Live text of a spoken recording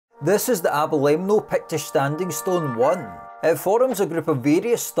This is the Aberlemno Pictish Standing Stone 1. It forms a group of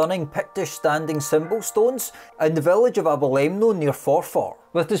various stunning Pictish standing symbol stones in the village of Aberlemno near Forfar,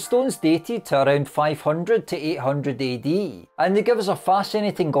 with the stones dated to around 500 to 800 AD, and they give us a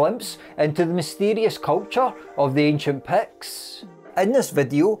fascinating glimpse into the mysterious culture of the ancient Picts. In this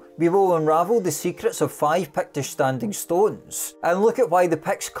video, we will unravel the secrets of 5 Pictish standing stones, and look at why the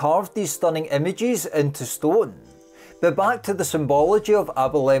Picts carved these stunning images into stone. But back to the symbology of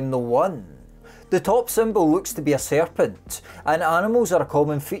Aberlemno 1. The top symbol looks to be a serpent, and animals are a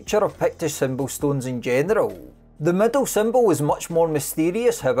common feature of Pictish symbol stones in general. The middle symbol is much more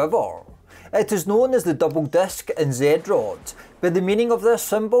mysterious, however. It is known as the double disc and Z-rod, but the meaning of this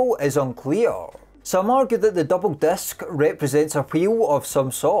symbol is unclear. Some argue that the double disc represents a wheel of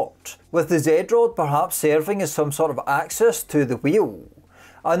some sort, with the Z-rod perhaps serving as some sort of axis to the wheel.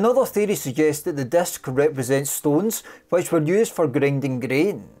 Another theory suggests that the disc represents stones which were used for grinding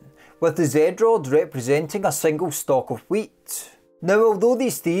grain, with the Z-rod representing a single stalk of wheat. Now, although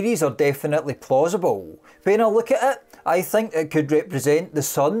these theories are definitely plausible, when I look at it, I think it could represent the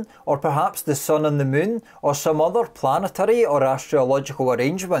sun, or perhaps the sun and the moon, or some other planetary or astrological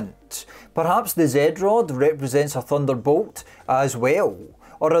arrangement. Perhaps the Z-rod represents a thunderbolt as well,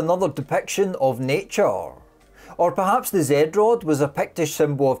 or another depiction of nature. Or perhaps the Z-rod was a Pictish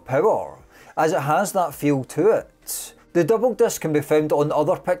symbol of power, as it has that feel to it. The double disc can be found on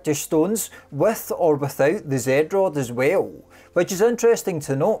other Pictish stones with or without the Z-rod as well, which is interesting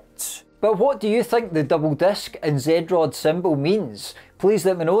to note. But what do you think the double disc and Z-rod symbol means? Please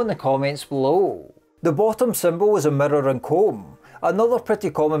let me know in the comments below. The bottom symbol is a mirror and comb, another pretty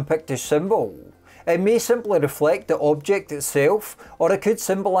common Pictish symbol. It may simply reflect the object itself, or it could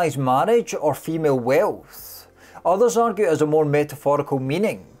symbolise marriage or female wealth. Others argue it has a more metaphorical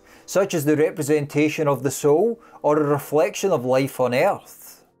meaning, such as the representation of the soul or a reflection of life on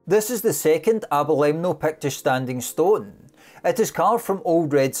earth. This is the second Aberlemno Pictish Standing Stone. It is carved from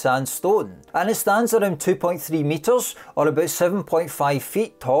old red sandstone, and it stands around 2.3 metres or about 7.5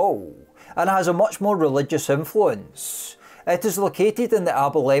 feet tall, and it has a much more religious influence. It is located in the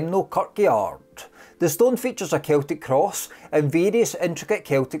Aberlemno kirkyard. The stone features a Celtic cross and various intricate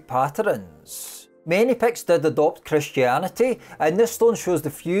Celtic patterns. Many Picts did adopt Christianity, and this stone shows the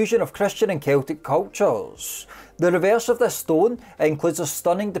fusion of Christian and Celtic cultures. The reverse of this stone includes a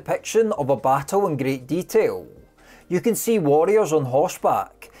stunning depiction of a battle in great detail. You can see warriors on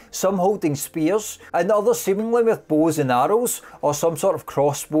horseback, some holding spears, and others seemingly with bows and arrows or some sort of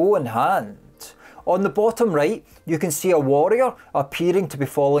crossbow in hand. On the bottom right, you can see a warrior appearing to be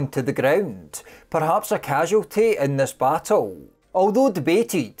falling to the ground, perhaps a casualty in this battle. Although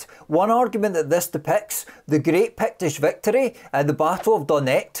debated, one argument that this depicts the great Pictish victory at the Battle of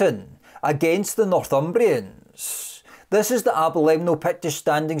Dunecton against the Northumbrians. This is the Aberlemno Pictish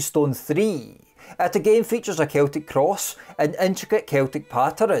Standing Stone 3. It again features a Celtic cross and intricate Celtic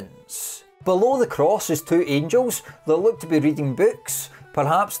patterns. Below the cross is 2 angels that look to be reading books,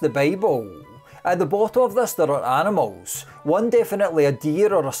 perhaps the Bible. At the bottom of this there are animals, one definitely a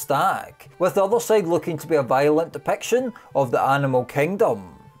deer or a stag, with the other side looking to be a violent depiction of the animal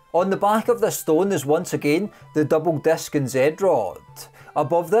kingdom. On the back of this stone is once again the double disc and Z-rod.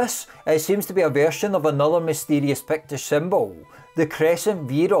 Above this, it seems to be a version of another mysterious Pictish symbol, the crescent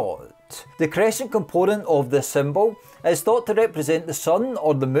V-rod. The crescent component of this symbol is thought to represent the sun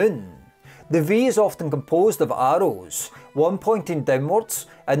or the moon. The V is often composed of arrows, one pointing downwards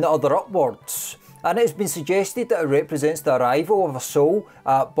and the other upwards, and it has been suggested that it represents the arrival of a soul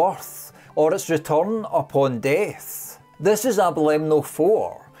at birth, or its return upon death. This is Aberlemno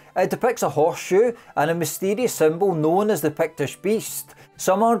 4. It depicts a horseshoe and a mysterious symbol known as the Pictish beast.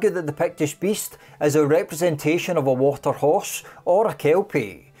 Some argue that the Pictish beast is a representation of a water horse or a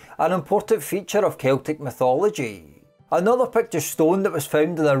kelpie, an important feature of Celtic mythology. Another Pictish stone that was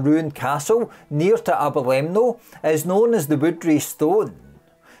found in a ruined castle near to Aberlemno is known as the Woodray stone.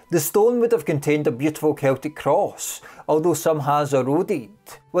 The stone would have contained a beautiful Celtic cross, although some has eroded,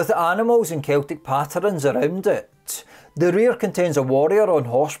 with animals and Celtic patterns around it. The rear contains a warrior on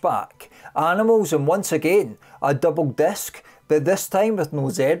horseback, animals and once again a double disc, but this time with no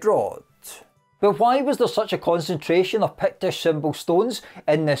Z-rod. But why was there such a concentration of Pictish symbol stones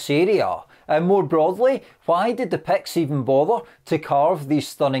in this area? And more broadly, why did the Picts even bother to carve these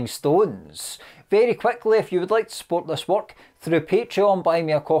stunning stones? Very quickly, if you would like to support this work through Patreon,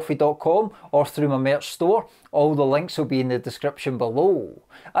 buymeacoffee.com, or through my merch store, all the links will be in the description below.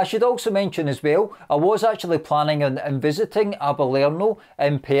 I should also mention as well, I was actually planning on visiting Aberlemno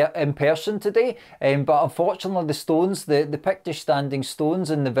in person today, but unfortunately the stones, the Pictish Standing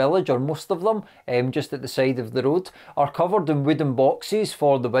Stones in the village, or most of them, just at the side of the road, are covered in wooden boxes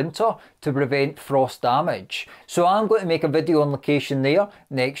for the winter to prevent frost damage. So I'm going to make a video on location there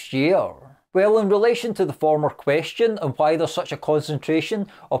next year. Well, in relation to the former question and why there's such a concentration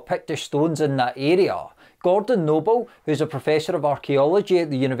of Pictish stones in that area, Gordon Noble, who's a professor of archaeology at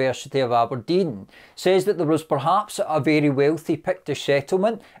the University of Aberdeen, says that there was perhaps a very wealthy Pictish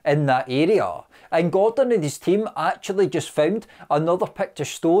settlement in that area. And Gordon and his team actually just found another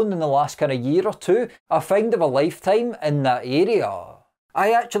Pictish stone in the last kind of year or two, a find of a lifetime in that area.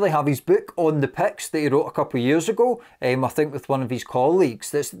 I actually have his book on the Picts that he wrote a couple of years ago, I think with one of his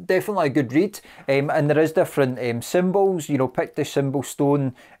colleagues. That's definitely a good read, and there is different symbols, you know, Pictish symbol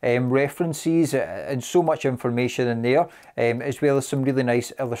stone references, and so much information in there, as well as some really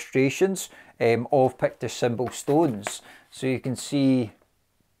nice illustrations of Pictish symbol stones. So you can see.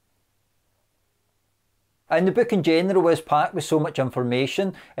 And the book in general is packed with so much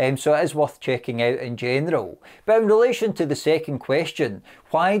information, so it is worth checking out in general. But in relation to the second question,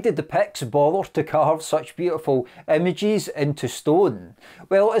 why did the Picts bother to carve such beautiful images into stone?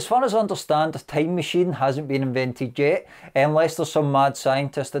 Well, as far as I understand, a time machine hasn't been invented yet, unless there's some mad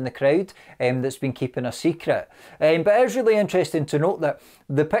scientist in the crowd that's been keeping a secret. But it is really interesting to note that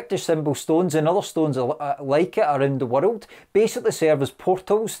the Pictish symbol stones and other stones like it around the world basically serve as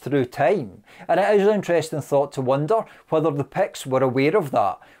portals through time. And it is an interesting thought to wonder whether the Picts were aware of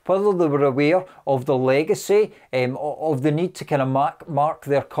that, whether they were aware of the legacy, of the need to kind of mark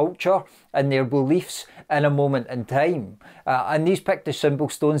their culture and their beliefs in a moment in time. And these Pictish symbol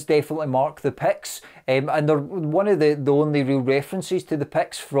stones definitely mark the Picts, and they're one of the only real references to the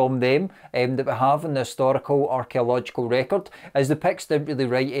Picts from them that we have in the historical archaeological record, as the Picts didn't really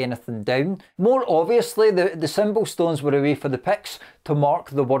write anything down. More obviously, the symbol stones were a way for the Picts to mark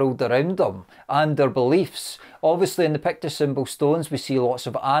the world around them and their beliefs. Obviously in the Pictish symbol stones we see lots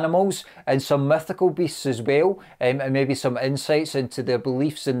of animals and some mythical beasts as well, and maybe some insights into their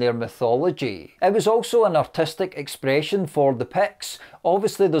beliefs and their mythology. It was also an artistic expression for the Picts.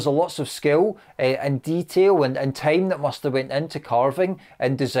 Obviously there's a lots of skill and detail and time that must have went into carving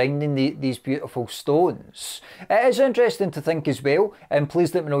and designing these beautiful stones. It is interesting to think as well, and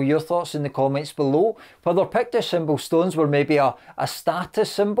please let me know your thoughts in the comments below, whether Pictish symbol stones were maybe a status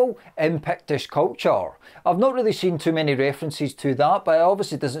symbol in Pictish culture. I've not really seen too many references to that, but it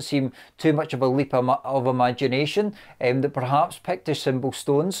obviously doesn't seem too much of a leap of imagination that perhaps Pictish symbol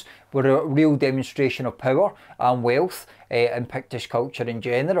stones were a real demonstration of power and wealth in Pictish culture in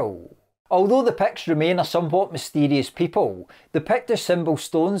general. Although the Picts remain a somewhat mysterious people, the Pictish symbol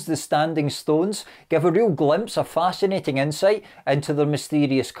stones, the standing stones, give a real glimpse of fascinating insight into their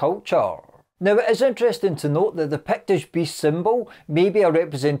mysterious culture. Now it is interesting to note that the Pictish beast symbol may be a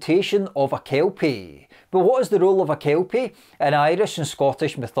representation of a Kelpie. But what is the role of a Kelpie in Irish and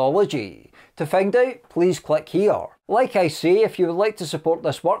Scottish mythology? To find out, please click here. Like I say, if you would like to support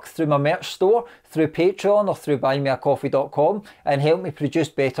this work through my merch store, through Patreon or through buymeacoffee.com and help me produce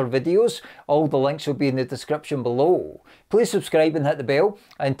better videos, all the links will be in the description below. Please subscribe and hit the bell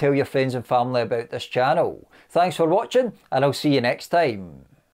and tell your friends and family about this channel. Thanks for watching, and I'll see you next time.